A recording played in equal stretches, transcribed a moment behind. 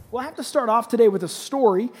Well, I have to start off today with a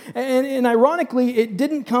story, and ironically, it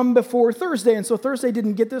didn't come before Thursday, and so Thursday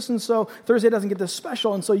didn't get this, and so Thursday doesn't get this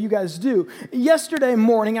special, and so you guys do. Yesterday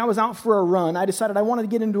morning, I was out for a run. I decided I wanted to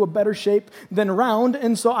get into a better shape than round,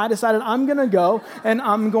 and so I decided I'm going to go, and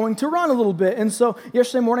I'm going to run a little bit. And so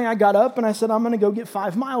yesterday morning, I got up, and I said I'm going to go get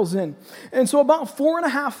 5 miles in. And so about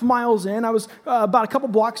 4.5 miles in, I was about a couple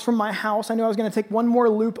blocks from my house. I knew I was going to take one more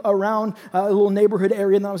loop around a little neighborhood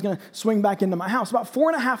area, and then I was going to swing back into my house. About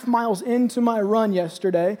 4.5 miles into my run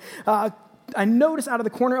yesterday, I noticed out of the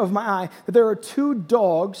corner of my eye that there are 2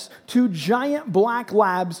 dogs, 2 giant black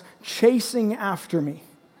labs chasing after me.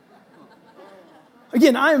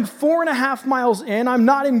 Again, I am 4.5 miles in. I'm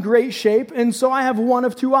not in great shape, and so I have one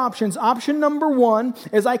of 2 options. Option number 1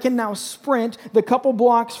 is I can now sprint the couple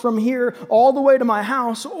blocks from here all the way to my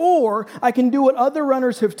house, or I can do what other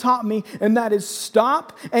runners have taught me, and that is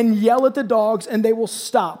stop and yell at the dogs, and they will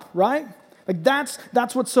stop, right? Like that's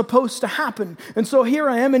what's supposed to happen. And so here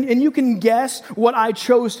I am, and you can guess what I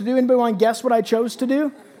chose to do. Anybody want to guess what I chose to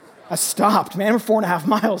do? I stopped, man. We're 4.5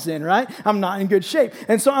 miles in, right? I'm not in good shape.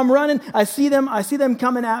 And so I'm running. I see them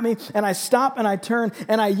coming at me, and I stop and I turn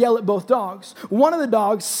and I yell at both dogs. One of the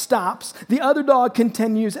dogs stops. The other dog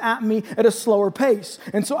continues at me at a slower pace.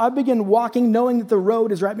 And so I begin walking, knowing that the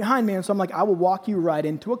road is right behind me. And so I'm like, I will walk you right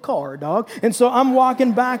into a car, dog. And so I'm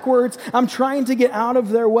walking backwards. I'm trying to get out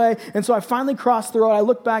of their way. And so I finally cross the road. I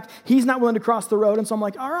look back. He's not willing to cross the road. And so I'm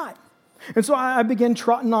like, all right. And so I begin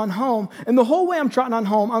trotting on home. And the whole way I'm trotting on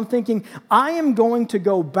home, I'm thinking, I am going to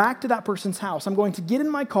go back to that person's house. I'm going to get in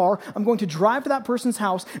my car. I'm going to drive to that person's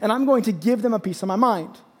house, and I'm going to give them a piece of my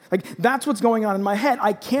mind. Like, that's what's going on in my head.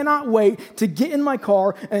 I cannot wait to get in my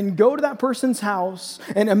car and go to that person's house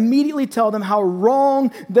and immediately tell them how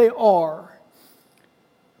wrong they are.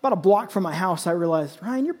 About a block from my house, I realized,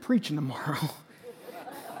 Ryan, you're preaching tomorrow.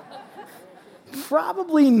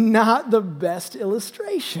 Probably not the best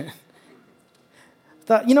illustration.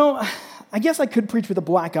 Thought, I guess I could preach with a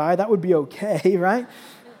black eye. That would be okay, right?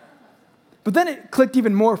 But then it clicked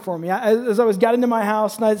even more for me. As I got into my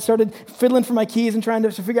house and I started fiddling for my keys and trying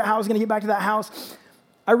to figure out how I was going to get back to that house,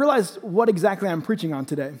 I realized what exactly I'm preaching on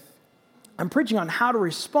today. I'm preaching on how to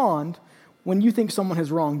respond when you think someone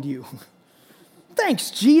has wronged you. Thanks,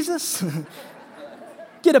 Jesus.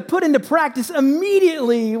 Get to put into practice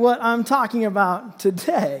immediately what I'm talking about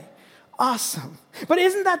today. Awesome. But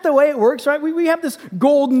isn't that the way it works, right? We have this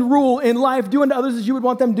golden rule in life, do unto others as you would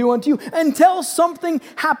want them to do unto you, until something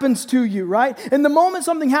happens to you, right? And the moment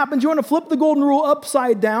something happens, you want to flip the golden rule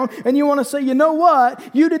upside down, and you want to say, you know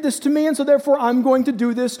what? You did this to me, and so therefore I'm going to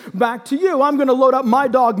do this back to you. I'm going to load up my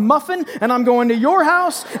dog Muffin, and I'm going to your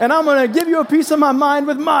house, and I'm going to give you a piece of my mind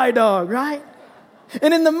with my dog, right?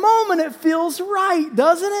 And in the moment, it feels right,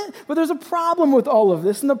 doesn't it? But there's a problem with all of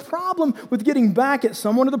this. And the problem with getting back at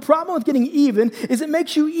someone, or the problem with getting even, is it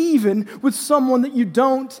makes you even with someone that you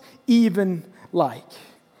don't even like.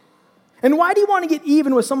 And why do you want to get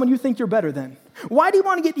even with someone you think you're better than? Why do you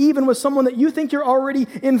want to get even with someone that you think you're already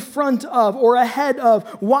in front of or ahead of?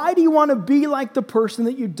 Why do you want to be like the person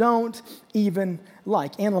that you don't even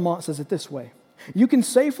like? Anne Lamott says it this way. You can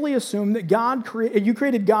safely assume that you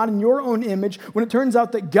created God in your own image when it turns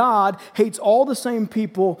out that God hates all the same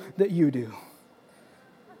people that you do.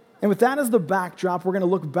 And with that as the backdrop, we're going to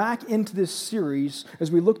look back into this series as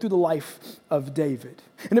we look through the life of David.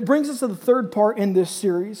 And it brings us to the third part in this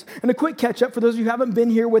series. And a quick catch-up for those of you who haven't been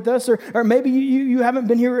here with us, or maybe you haven't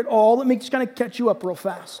been here at all. Let me just kind of catch you up real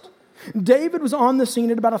fast. David was on the scene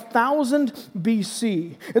at about 1000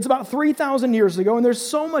 BC. It's about 3,000 years ago, and there's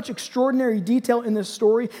so much extraordinary detail in this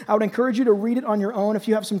story. I would encourage you to read it on your own if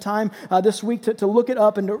you have some time this week to look it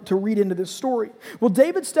up and to read into this story. Well,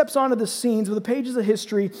 David steps onto the scenes with the pages of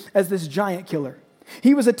history as this giant killer.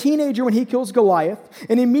 He was a teenager when he kills Goliath,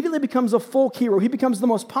 and he immediately becomes a folk hero. He becomes the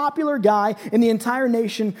most popular guy in the entire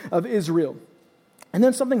nation of Israel. And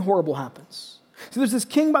then something horrible happens. So there's this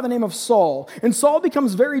king by the name of Saul, and Saul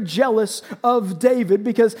becomes very jealous of David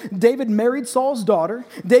because David married Saul's daughter.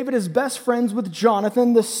 David is best friends with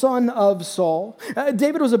Jonathan, the son of Saul.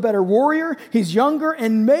 David was a better warrior, he's younger,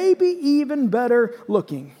 and maybe even better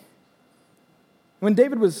looking. When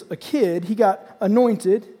David was a kid, he got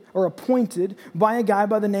anointed or appointed by a guy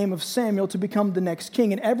by the name of Samuel to become the next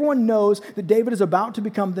king. And everyone knows that David is about to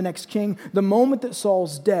become the next king the moment that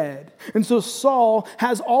Saul's dead. And so Saul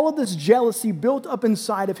has all of this jealousy built up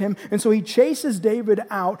inside of him. And so he chases David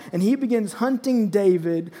out and he begins hunting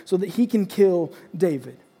David so that he can kill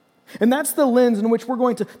David. And that's the lens in which we're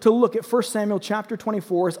going to look at 1 Samuel chapter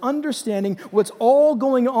 24, is understanding what's all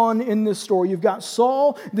going on in this story. You've got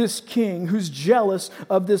Saul, this king, who's jealous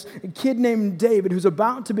of this kid named David, who's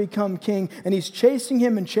about to become king, and he's chasing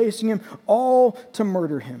him all to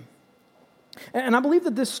murder him. And I believe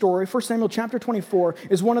that this story, 1 Samuel chapter 24,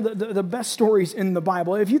 is one of the best stories in the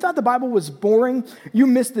Bible. If you thought the Bible was boring, you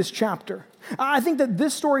missed this chapter. I think that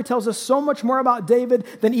this story tells us so much more about David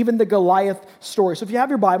than even the Goliath story. So if you have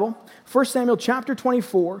your Bible, 1 Samuel chapter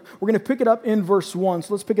 24, we're going to pick it up in verse 1.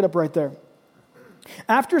 So let's pick it up right there.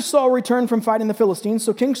 After Saul returned from fighting the Philistines,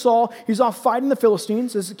 so King Saul, he's off fighting the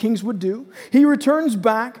Philistines, as kings would do. He returns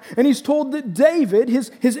back, and he's told that David,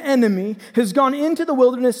 his enemy, has gone into the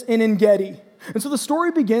wilderness in En-Gedi. And so the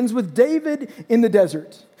story begins with David in the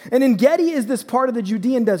desert. And En-Gedi is this part of the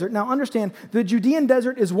Judean desert. Now understand, the Judean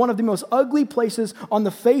desert is one of the most ugly places on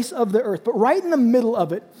the face of the earth. But right in the middle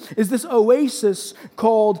of it is this oasis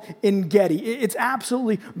called En-Gedi. It's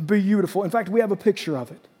absolutely beautiful. In fact, we have a picture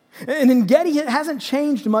of it. And En-Gedi hasn't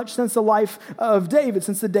changed much since the life of David,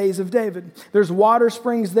 since the days of David. There's water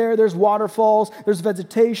springs there, there's waterfalls, there's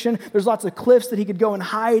vegetation, there's lots of cliffs that he could go and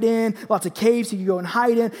hide in, lots of caves he could go and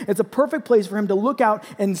hide in. It's a perfect place for him to look out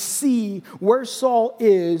and see where Saul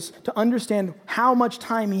is to understand how much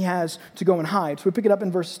time he has to go and hide. So we pick it up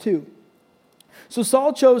in verse 2. So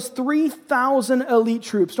Saul chose 3,000 elite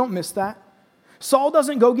troops. Don't miss that. Saul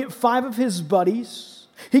doesn't go get 5 of his buddies.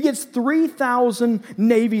 He gets 3,000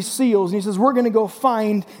 Navy SEALs, and he says, we're going to go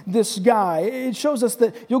find this guy. It shows us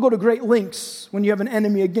that you'll go to great lengths when you have an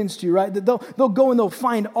enemy against you, right? That they'll go and they'll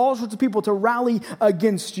find all sorts of people to rally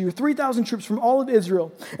against you. 3,000 troops from all of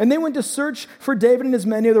Israel. And they went to search for David and his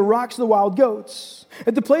men near the rocks of the wild goats.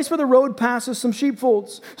 At the place where the road passes some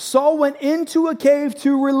sheepfolds, Saul went into a cave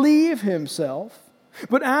to relieve himself.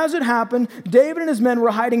 But as it happened, David and his men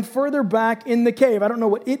were hiding further back in the cave. I don't know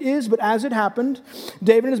what it is, but as it happened,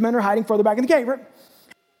 David and his men are hiding further back in the cave. Right?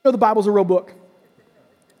 You know the Bible's a real book.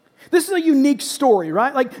 This is a unique story,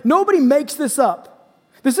 right? Like, nobody makes this up.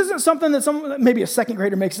 This isn't something that maybe a second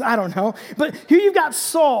grader makes, I don't know. But here you've got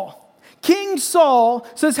Saul. King Saul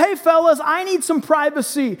says, hey, fellas, I need some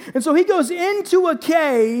privacy. And so he goes into a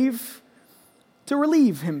cave to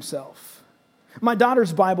relieve himself. My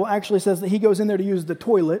daughter's Bible actually says that he goes in there to use the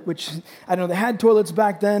toilet, which I don't know, they had toilets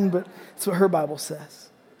back then, but that's what her Bible says.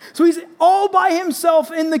 So he's all by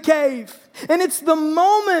himself in the cave. And it's the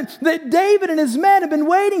moment that David and his men have been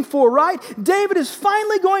waiting for, right? David is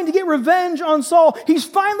finally going to get revenge on Saul. He's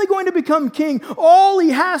finally going to become king. All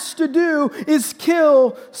he has to do is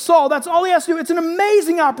kill Saul. That's all he has to do. It's an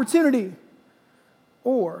amazing opportunity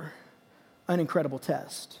or an incredible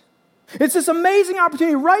test. It's this amazing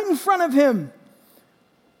opportunity right in front of him.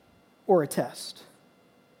 Or a test.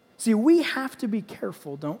 See, we have to be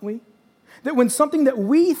careful, don't we? That when something that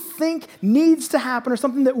we think needs to happen or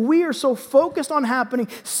something that we are so focused on happening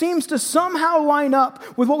seems to somehow line up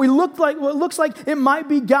with what looks like it might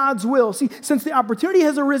be God's will. See, since the opportunity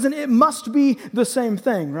has arisen, it must be the same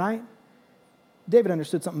thing, right? David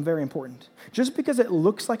understood something very important. Just because it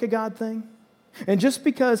looks like a God thing and just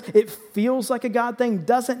because it feels like a God thing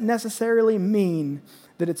doesn't necessarily mean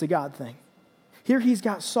that it's a God thing. Here he's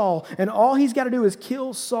got Saul, and all he's got to do is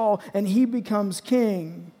kill Saul, and he becomes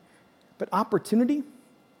king. But opportunity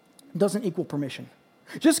doesn't equal permission.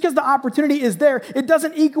 Just because the opportunity is there, it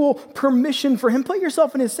doesn't equal permission for him. Put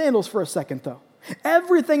yourself in his sandals for a second, though.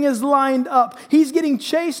 Everything is lined up. He's getting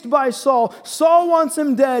chased by Saul. Saul wants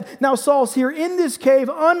him dead. Now Saul's here in this cave,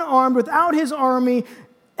 unarmed, without his army.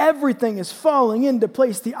 Everything is falling into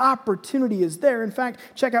place. The opportunity is there. In fact,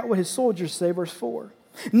 check out what his soldiers say, verse 4.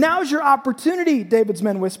 Now's your opportunity, David's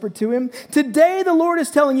men whispered to him. Today the Lord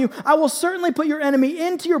is telling you, I will certainly put your enemy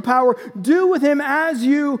into your power. Do with him as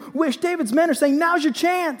you wish. David's men are saying, now's your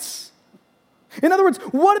chance. In other words,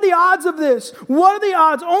 what are the odds of this? What are the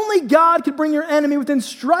odds? Only God could bring your enemy within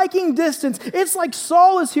striking distance. It's like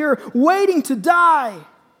Saul is here waiting to die.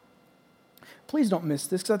 Please don't miss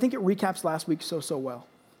this because I think it recaps last week so well.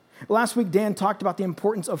 Last week, Dan talked about the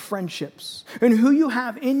importance of friendships. And who you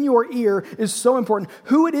have in your ear is so important.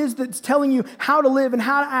 Who it is that's telling you how to live and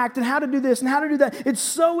how to act and how to do this and how to do that. It's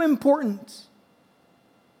so important.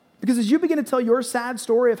 Because as you begin to tell your sad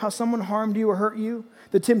story of how someone harmed you or hurt you,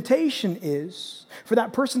 the temptation is for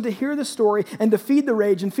that person to hear the story and to feed the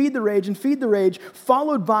rage and feed the rage and feed the rage,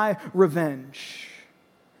 followed by revenge.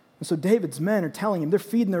 And so David's men are telling him, they're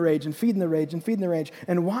feeding the rage and feeding the rage and feeding the rage.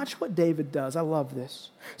 And watch what David does. I love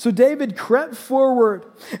this. So David crept forward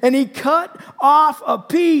and he cut off a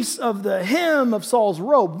piece of the hem of Saul's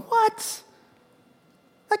robe. What?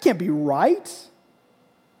 That can't be right.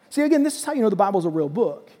 See, again, this is how you know the Bible's a real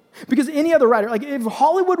book. Because any other writer, like if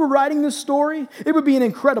Hollywood were writing this story, it would be an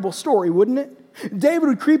incredible story, wouldn't it? David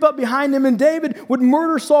would creep up behind him and David would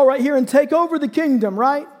murder Saul right here and take over the kingdom,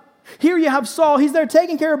 right? Here you have Saul, he's there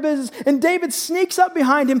taking care of business, and David sneaks up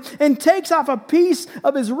behind him and takes off a piece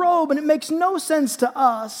of his robe, and it makes no sense to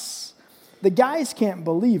us. The guys can't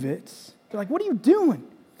believe it. They're like, what are you doing?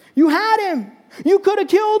 You had him. You could have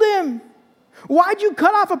killed him. Why'd you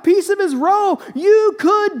cut off a piece of his robe? You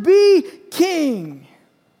could be king.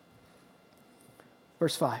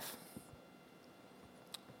 Verse 5.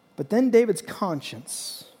 But then David's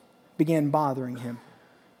conscience began bothering him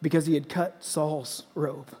because he had cut Saul's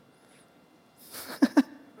robe.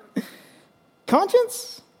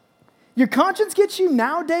 Conscience? Your conscience gets you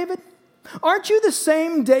now, David? Aren't you the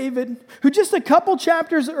same David who just a couple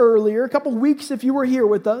chapters earlier, a couple weeks if you were here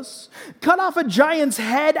with us, cut off a giant's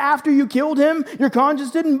head after you killed him? Your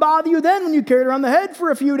conscience didn't bother you then when you carried around the head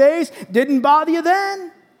for a few days. Didn't bother you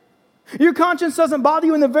then. Your conscience doesn't bother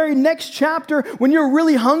you in the very next chapter when you're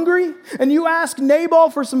really hungry and you ask Nabal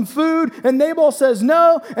for some food and Nabal says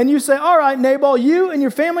no, and you say, all right, Nabal, you and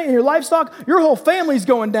your family and your livestock, your whole family's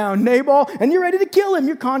going down, Nabal, and you're ready to kill him.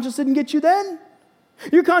 Your conscience didn't get you then.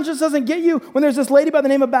 Your conscience doesn't get you when there's this lady by the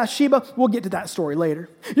name of Bathsheba. We'll get to that story later.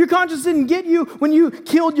 Your conscience didn't get you when you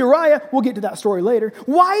killed Uriah. We'll get to that story later.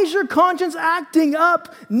 Why is your conscience acting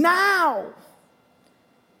up now?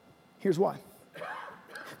 Here's why.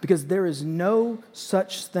 Because there is no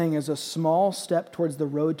such thing as a small step towards the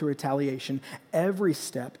road to retaliation. Every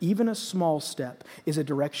step, even a small step, is a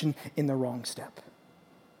direction in the wrong step.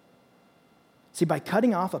 See, by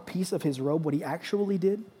cutting off a piece of his robe, what he actually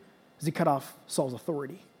did is he cut off Saul's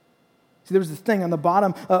authority. See, there was this thing on the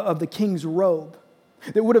bottom of the king's robe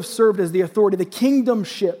that would have served as the authority. The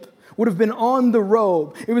kingdomship would have been on the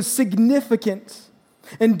robe. It was significant.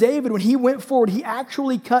 And David, when he went forward, he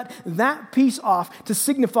actually cut that piece off to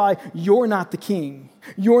signify you're not the king.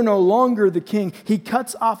 You're no longer the king. He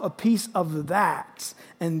cuts off a piece of that,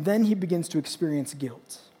 and then he begins to experience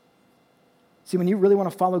guilt. See, when you really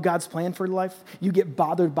want to follow God's plan for your life, you get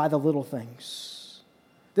bothered by the little things.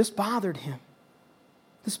 This bothered him.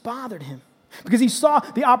 This bothered him because he saw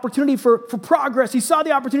the opportunity for progress. He saw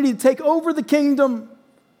the opportunity to take over the kingdom.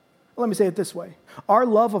 Let me say it this way. Our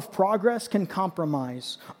love of progress can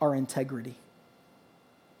compromise our integrity.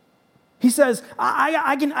 He says,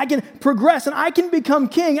 I can progress and I can become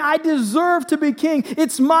king. I deserve to be king.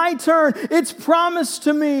 It's my turn. It's promised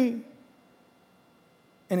to me.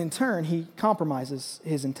 And in turn, he compromises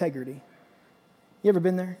his integrity. You ever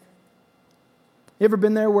been there? You ever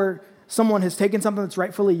been there where someone has taken something that's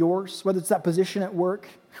rightfully yours, whether it's that position at work,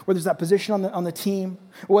 whether it's that position on the team,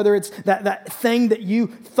 whether it's that thing that you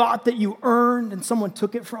thought that you earned and someone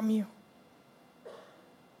took it from you?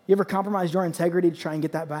 You ever compromised your integrity to try and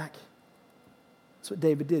get that back? That's what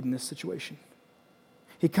David did in this situation.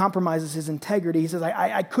 He compromises his integrity. He says,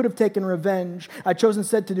 I could have taken revenge. I chose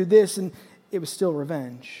instead to do this, and it was still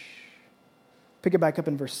revenge. Pick it back up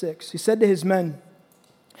in verse 6. He said to his men,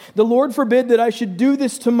 the Lord forbid that I should do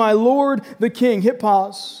this to my Lord the king. Hit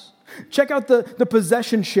pause. Check out the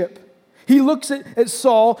possessionship. He looks at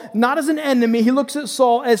Saul not as an enemy. He looks at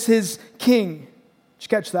Saul as his king. Did you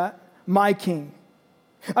catch that? My king.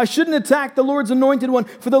 I shouldn't attack the Lord's anointed one,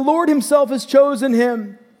 for the Lord himself has chosen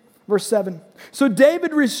him. Verse 7. So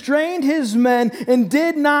David restrained his men and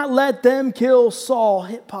did not let them kill Saul.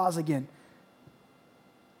 Hit pause again.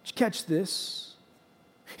 Did you catch this?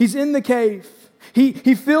 He's in the cave.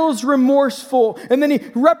 He feels remorseful, and then he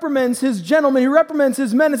reprimands his gentlemen, he reprimands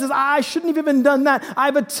his men and says, I shouldn't have even done that.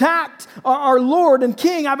 I've attacked our Lord and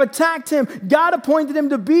King. I've attacked him. God appointed him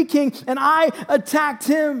to be king, and I attacked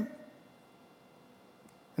him.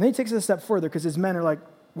 And then he takes it a step further because his men are like,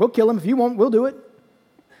 we'll kill him. If you won't, we'll do it.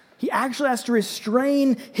 He actually has to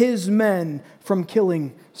restrain his men from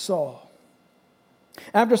killing Saul.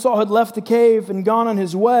 After Saul had left the cave and gone on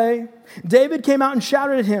his way, David came out and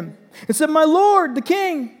shouted at him and said, my Lord, the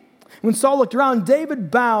king. When Saul looked around, David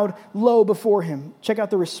bowed low before him. Check out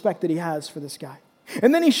the respect that he has for this guy.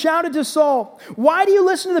 And then he shouted to Saul, why do you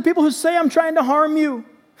listen to the people who say I'm trying to harm you?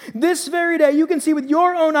 This very day you can see with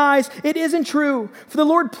your own eyes it isn't true. For the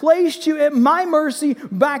Lord placed you at my mercy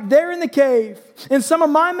back there in the cave. And some of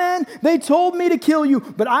my men, they told me to kill you,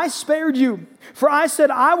 but I spared you. For I said,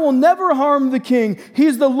 I will never harm the king. He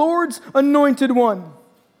is the Lord's anointed one.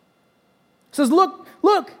 He says,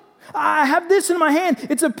 look, I have this in my hand.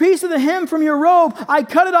 It's a piece of the hem from your robe. I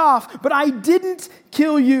cut it off, but I didn't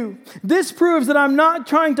kill you. This proves that I'm not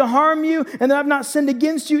trying to harm you and that I've not sinned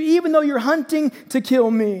against you, even though you're hunting to kill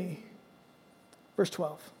me. Verse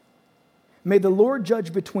 12. May the Lord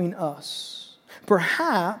judge between us,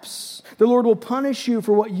 Perhaps the Lord will punish you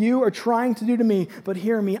for what you are trying to do to me, but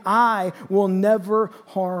hear me, I will never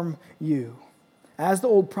harm you. As the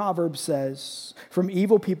old proverb says, from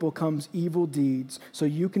evil people comes evil deeds, so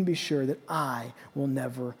you can be sure that I will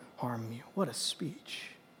never harm you. What a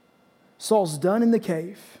speech. Saul's done in the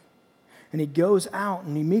cave, and he goes out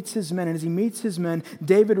and he meets his men, and as he meets his men,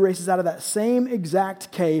 David races out of that same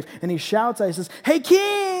exact cave, and he shouts out, he says, "Hey,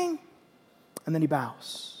 king!" And then he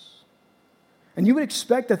bows. And you would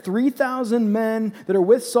expect the 3,000 men that are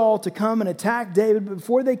with Saul to come and attack David, but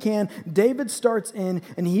before they can, David starts in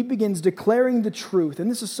and he begins declaring the truth. And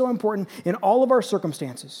this is so important in all of our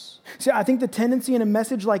circumstances. See, I think the tendency in a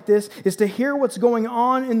message like this is to hear what's going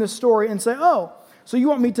on in the story and say, oh, so you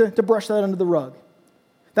want me to brush that under the rug.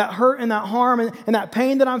 That hurt and that harm and that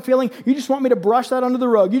pain that I'm feeling, you just want me to brush that under the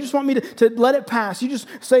rug. You just want me to let it pass. You just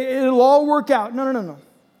say it'll all work out. No.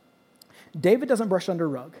 David doesn't brush under a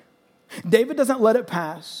rug. David doesn't let it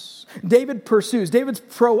pass. David pursues. David's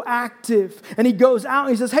proactive. And he goes out and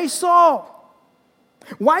he says, "Hey, Saul,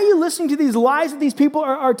 why are you listening to these lies that these people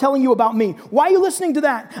are telling you about me? Why are you listening to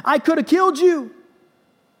that? I could have killed you,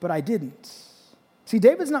 but I didn't." See,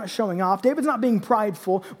 David's not showing off. David's not being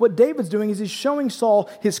prideful. What David's doing is he's showing Saul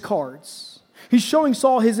his cards. He's showing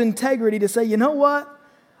Saul his integrity to say, you know what?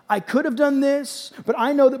 I could have done this, but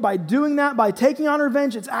I know that by doing that, by taking on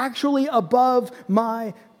revenge, it's actually above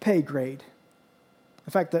my pay grade.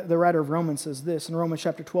 In fact, the writer of Romans says this in Romans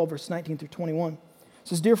chapter 12, verse 19 through 21. It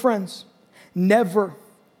says, "Dear friends, never,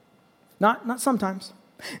 not sometimes,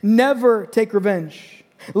 never take revenge.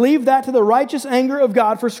 Leave that to the righteous anger of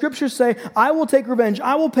God, for scriptures say, I will take revenge,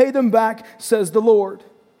 I will pay them back, says the Lord."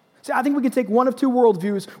 See, I think we can take one of two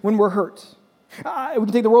worldviews when we're hurt. We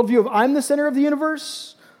can take the worldview of I'm the center of the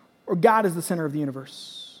universe, or God is the center of the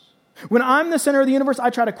universe. When I'm the center of the universe, I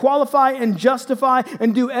try to qualify and justify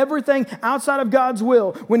and do everything outside of God's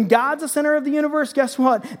will. When God's the center of the universe, guess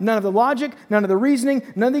what? None of the logic, none of the reasoning,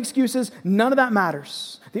 none of the excuses, none of that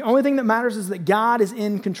matters. The only thing that matters is that God is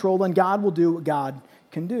in control and God will do what God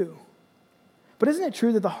can do. But isn't it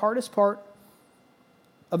true that the hardest part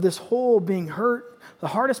of this whole being hurt, the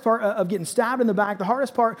hardest part of getting stabbed in the back, the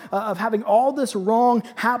hardest part of having all this wrong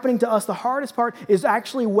happening to us, the hardest part is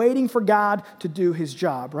actually waiting for God to do his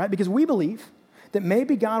job, right? Because we believe that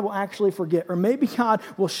maybe God will actually forget, or maybe God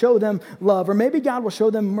will show them love, or maybe God will show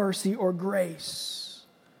them mercy or grace.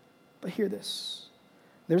 But hear this.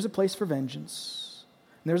 There's a place for vengeance,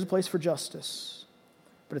 and there's a place for justice,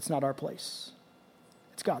 but it's not our place.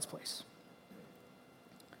 It's God's place.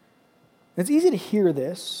 It's easy to hear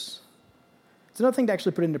this. It's another thing to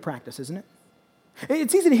actually put into practice, isn't it?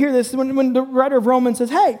 It's easy to hear this when the writer of Romans says,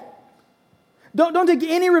 hey, don't take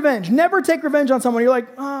any revenge. Never take revenge on someone. You're like,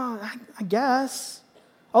 oh, I guess.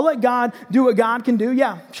 I'll let God do what God can do.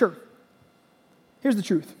 Yeah, sure. Here's the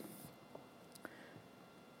truth.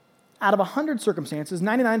 Out of 100 circumstances,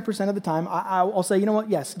 99% of the time, I'll say, you know what?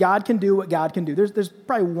 Yes, God can do what God can do. There's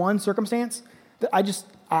probably one circumstance that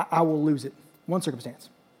I will lose it. One circumstance.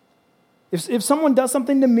 If someone does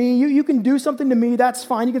something to me, you can do something to me, that's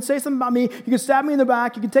fine. You can say something about me, you can stab me in the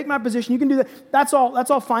back, you can take my position, you can do that. That's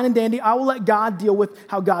all fine and dandy. I will let God deal with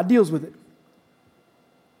how God deals with it.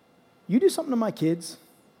 You do something to my kids,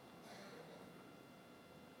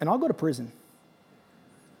 and I'll go to prison.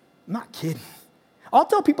 I'm not kidding. I'll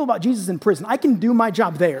tell people about Jesus in prison. I can do my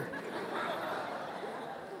job there.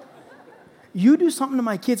 You do something to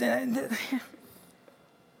my kids, and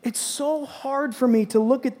it's so hard for me to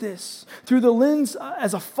look at this through the lens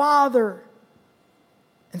as a father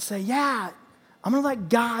and say, yeah, I'm going to let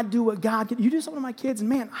God do what God can. You do something to my kids, and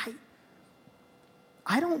man,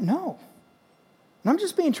 I don't know. And I'm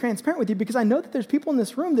just being transparent with you because I know that there's people in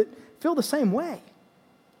this room that feel the same way.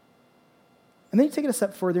 And then you take it a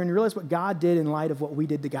step further and you realize what God did in light of what we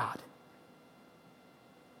did to God.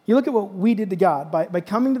 You look at what we did to God by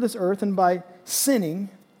coming to this earth and by sinning,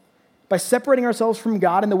 by separating ourselves from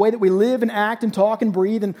God in the way that we live and act and talk and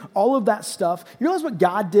breathe and all of that stuff. You realize what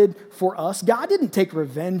God did for us? God didn't take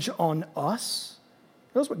revenge on us.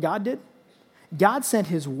 You realize what God did? God sent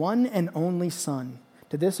his one and only Son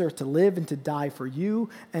to this earth to live and to die for you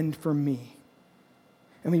and for me.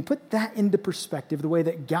 And when you put that into perspective, the way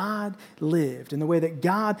that God lived and the way that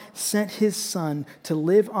God sent his Son to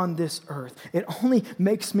live on this earth, it only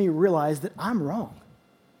makes me realize that I'm wrong.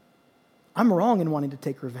 I'm wrong in wanting to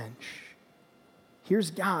take revenge.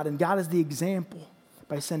 Here's God, and God is the example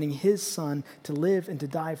by sending his Son to live and to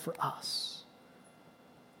die for us.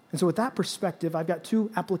 And so with that perspective, I've got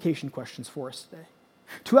two application questions for us today.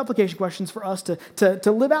 2 application questions for us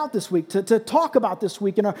to live out this week, to talk about this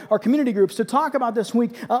week in our community groups, to talk about this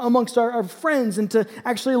week amongst our friends, and to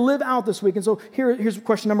actually live out this week. And so here's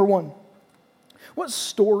question number 1. What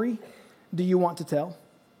story do you want to tell?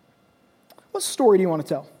 What story do you want to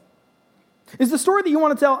tell? Is the story that you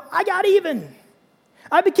want to tell, I got even.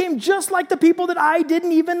 I became just like the people that I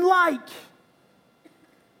didn't even like.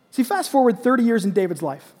 See, fast forward 30 years in David's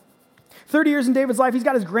life. 30 years in David's life, he's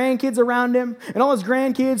got his grandkids around him, and all his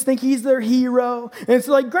grandkids think he's their hero. And it's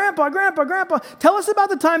like, Grandpa, tell us about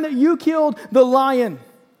the time that you killed the lion.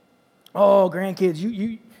 Oh, grandkids,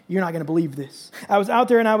 you're not going to believe this. I was out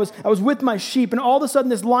there, and I was with my sheep, and all of a sudden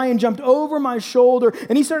this lion jumped over my shoulder,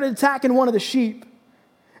 and he started attacking one of the sheep.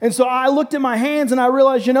 And so I looked at my hands and I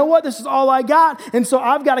realized, you know what? This is all I got. And so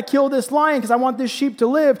I've got to kill this lion because I want this sheep to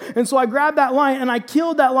live. And so I grabbed that lion and I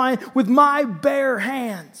killed that lion with my bare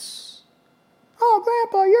hands. Oh,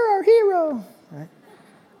 Grandpa, you're our hero. Right?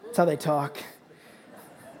 That's how they talk.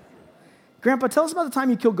 Grandpa, tell us about the time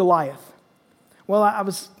you killed Goliath. Well, I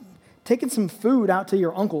was taking some food out to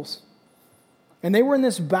your uncles. And they were in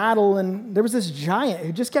this battle, and there was this giant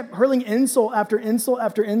who just kept hurling insult after insult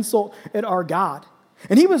after insult at our God.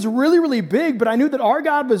 And he was really, really big, but I knew that our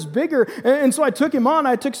God was bigger. And so I took him on.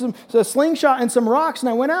 I took a slingshot and some rocks, and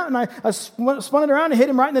I went out and I spun it around and hit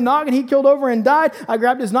him right in the noggin. He killed over and died. I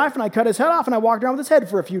grabbed his knife and I cut his head off, and I walked around with his head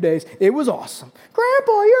for a few days. It was awesome.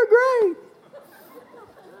 Grandpa, you're great.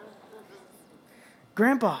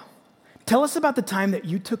 Grandpa, tell us about the time that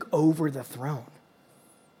you took over the throne.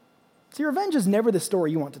 See, revenge is never the story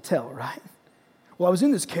you want to tell, right? Well, I was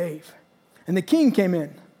in this cave, and the king came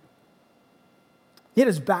in. He had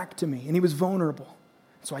his back to me, and he was vulnerable.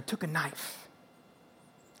 So I took a knife.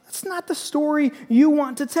 That's not the story you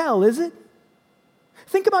want to tell, is it?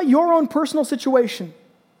 Think about your own personal situation.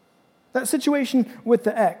 That situation with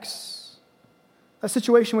the ex. That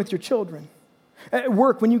situation with your children. At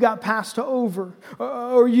work when you got passed over,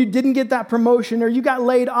 or you didn't get that promotion, or you got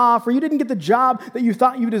laid off, or you didn't get the job that you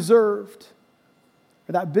thought you deserved.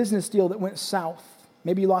 Or that business deal that went south.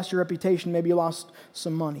 Maybe you lost your reputation, maybe you lost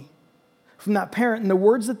some money. From that parent and the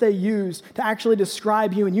words that they use to actually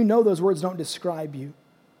describe you, and you know those words don't describe you.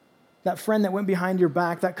 That friend that went behind your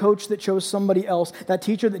back, that coach that chose somebody else, that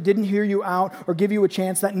teacher that didn't hear you out or give you a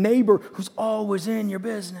chance, that neighbor who's always in your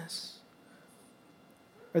business.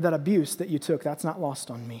 Or that abuse that you took, that's not lost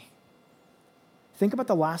on me. Think about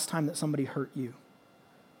the last time that somebody hurt you.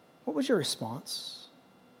 What was your response?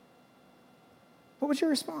 What was your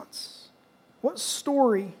response? What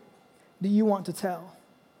story do you want to tell?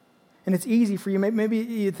 And it's easy for you. Maybe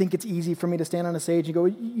you think it's easy for me to stand on a stage and go,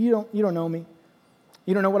 you don't know me.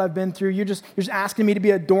 You don't know what I've been through. You're just asking me to be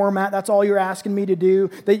a doormat. That's all you're asking me to do.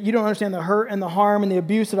 That you don't understand the hurt and the harm and the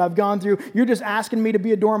abuse that I've gone through. You're just asking me to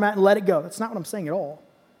be a doormat and let it go. That's not what I'm saying at all.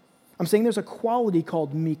 I'm saying there's a quality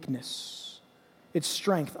called meekness. It's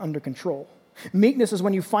strength under control. Meekness is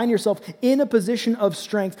when you find yourself in a position of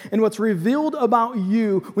strength, and what's revealed about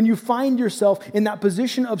you when you find yourself in that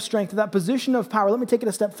position of strength, that position of power. Let me take it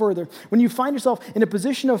a step further. When you find yourself in a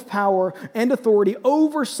position of power and authority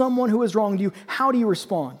over someone who has wronged you, how do you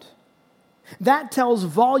respond? That tells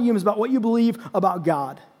volumes about what you believe about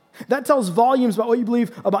God. That tells volumes about what you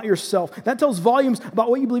believe about yourself. That tells volumes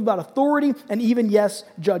about what you believe about authority and even, yes,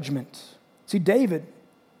 judgment. See, David,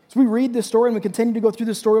 as we read this story and we continue to go through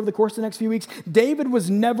this story over the course of the next few weeks, David was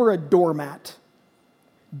never a doormat.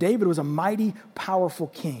 David was a mighty, powerful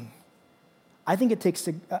king. I think it takes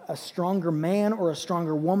a stronger man or a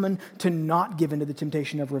stronger woman to not give into the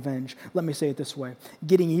temptation of revenge. Let me say it this way.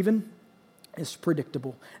 Getting even is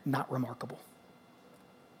predictable, not remarkable.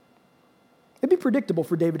 It'd be predictable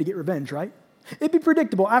for David to get revenge, right? It'd be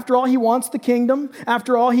predictable. After all, he wants the kingdom.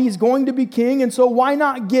 After all, he's going to be king, and so why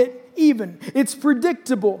not get even? It's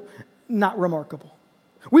predictable, not remarkable.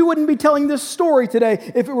 We wouldn't be telling this story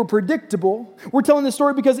today if it were predictable. We're telling this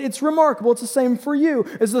story because it's remarkable. It's the same for you.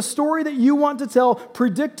 Is the story that you want to tell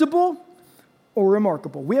predictable or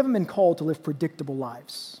remarkable? We haven't been called to live predictable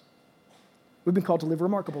lives. We've been called to live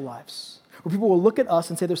remarkable lives, where people will look at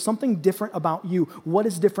us and say, there's something different about you. What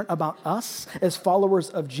is different about us as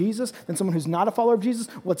followers of Jesus than someone who's not a follower of Jesus?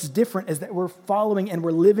 What's different is that we're following and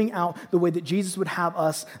we're living out the way that Jesus would have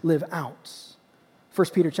us live out. 1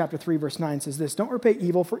 Peter chapter 3, verse 9 says this, don't repay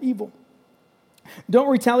evil for evil. Don't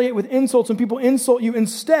retaliate with insults when people insult you.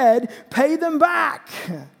 Instead, pay them back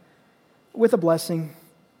with a blessing.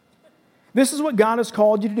 This is what God has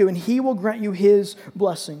called you to do, and he will grant you his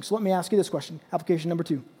blessing. So let me ask you this question, application number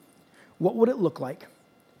 2. What would it look like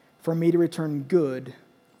for me to return good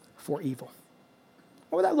for evil?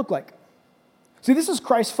 What would that look like? See, this is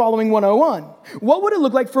Christ following 101. What would it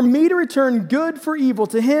look like for me to return good for evil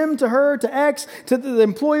to him, to her, to X, to the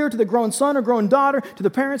employer, to the grown son or grown daughter, to the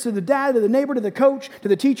parents, to the dad, to the neighbor, to the coach, to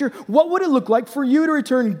the teacher? What would it look like for you to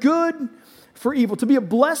return good for evil, to be a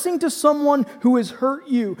blessing to someone who has hurt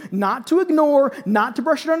you, not to ignore, not to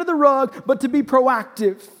brush it under the rug, but to be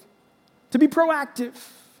proactive? To be proactive.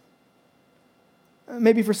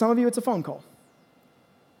 Maybe for some of you, it's a phone call.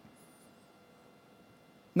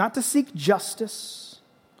 Not to seek justice,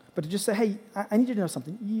 but to just say, hey, I need you to know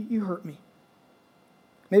something. You hurt me.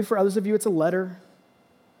 Maybe for others of you, it's a letter.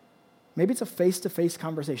 Maybe it's a face-to-face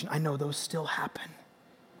conversation. I know those still happen.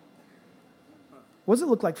 What does it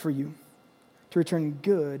look like for you to return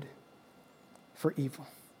good for evil?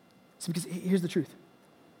 See, because here's the truth.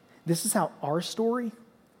 This is how our story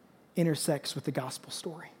intersects with the gospel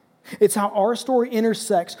story. It's how our story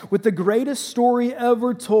intersects with the greatest story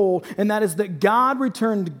ever told, and that is that God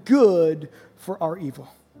returned good for our evil.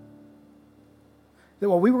 That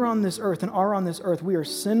while we were on this earth and are on this earth, we are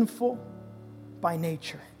sinful by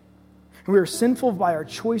nature. And we are sinful by our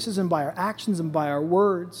choices and by our actions and by our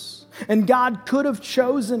words. And God could have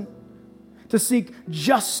chosen to seek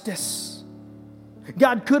justice.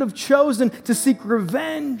 God could have chosen to seek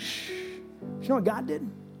revenge. You know what God did?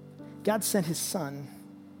 God sent his son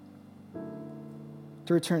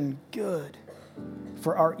to return good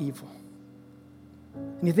for our evil.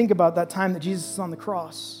 And you think about that time that Jesus is on the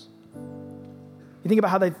cross. You think about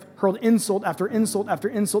how they've hurled insult after insult after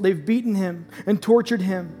insult. They've beaten him and tortured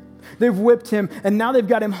him. They've whipped him, and now they've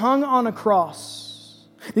got him hung on a cross.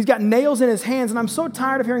 He's got nails in his hands, and I'm so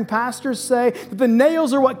tired of hearing pastors say that the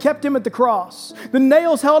nails are what kept him at the cross. The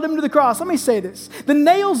nails held him to the cross. Let me say this. The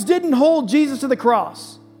nails didn't hold Jesus to the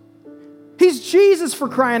cross. He's Jesus, for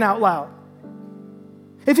crying out loud.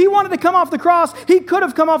 If he wanted to come off the cross, he could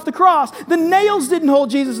have come off the cross. The nails didn't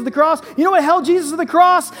hold Jesus to the cross. You know what held Jesus to the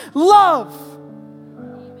cross? Love.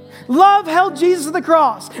 Love held Jesus to the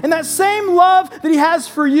cross. And that same love that he has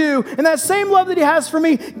for you, and that same love that he has for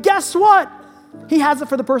me, guess what? He has it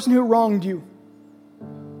for the person who wronged you.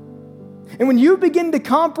 And when you begin to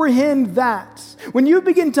comprehend that, when you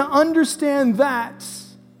begin to understand that,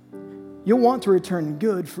 you'll want to return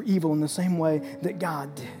good for evil in the same way that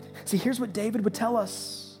God did. See, here's what David would tell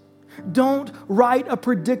us. Don't write a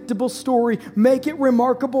predictable story. Make it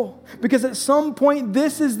remarkable. Because at some point,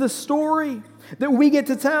 this is the story that we get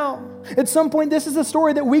to tell. At some point, this is the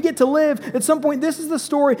story that we get to live. At some point, this is the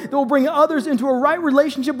story that will bring others into a right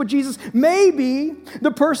relationship with Jesus. Maybe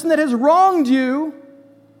the person that has wronged you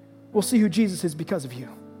will see who Jesus is because of you.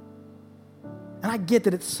 And I get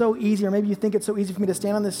that it's so easy, or maybe you think it's so easy for me to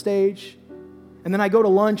stand on this stage, and then I go to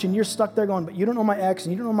lunch and you're stuck there going, but you don't know my ex,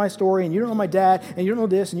 and you don't know my story, and you don't know my dad, and you don't know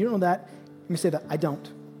this, and you don't know that. Let me say that. I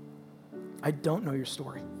don't know your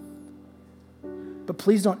story. But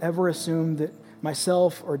please don't ever assume that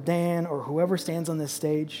myself or Dan or whoever stands on this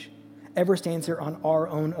stage ever stands here on our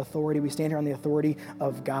own authority. We stand here on the authority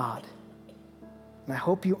of God. And I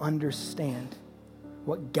hope you understand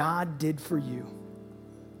what God did for you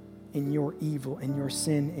in your evil, in your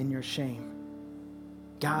sin, in your shame.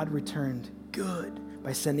 God returned good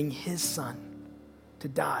by sending his son to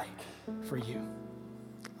die for you.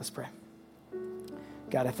 Let's pray.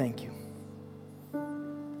 God, I thank you.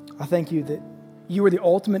 I thank you that you are the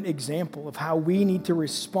ultimate example of how we need to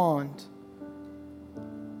respond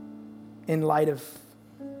in light of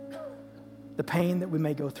the pain that we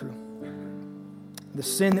may go through, the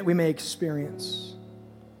sin that we may experience,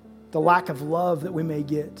 the lack of love that we may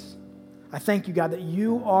get. I thank you, God, that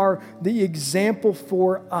you are the example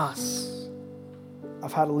for us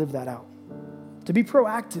of how to live that out. To be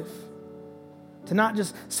proactive. To not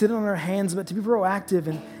just sit on our hands, but to be proactive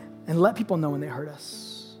and let people know when they hurt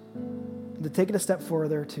us. And to take it a step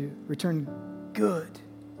further, to return good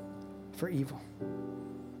for evil.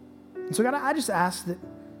 And so, God, I just ask that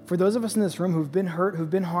for those of us in this room who've been hurt, who've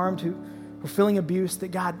been harmed, who are feeling abuse,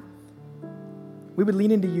 that, God, we would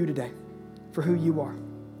lean into you today for who you are.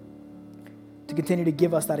 To continue to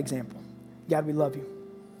give us that example. God, we love you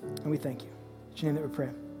and we thank you. In your name that we pray.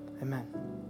 Amen.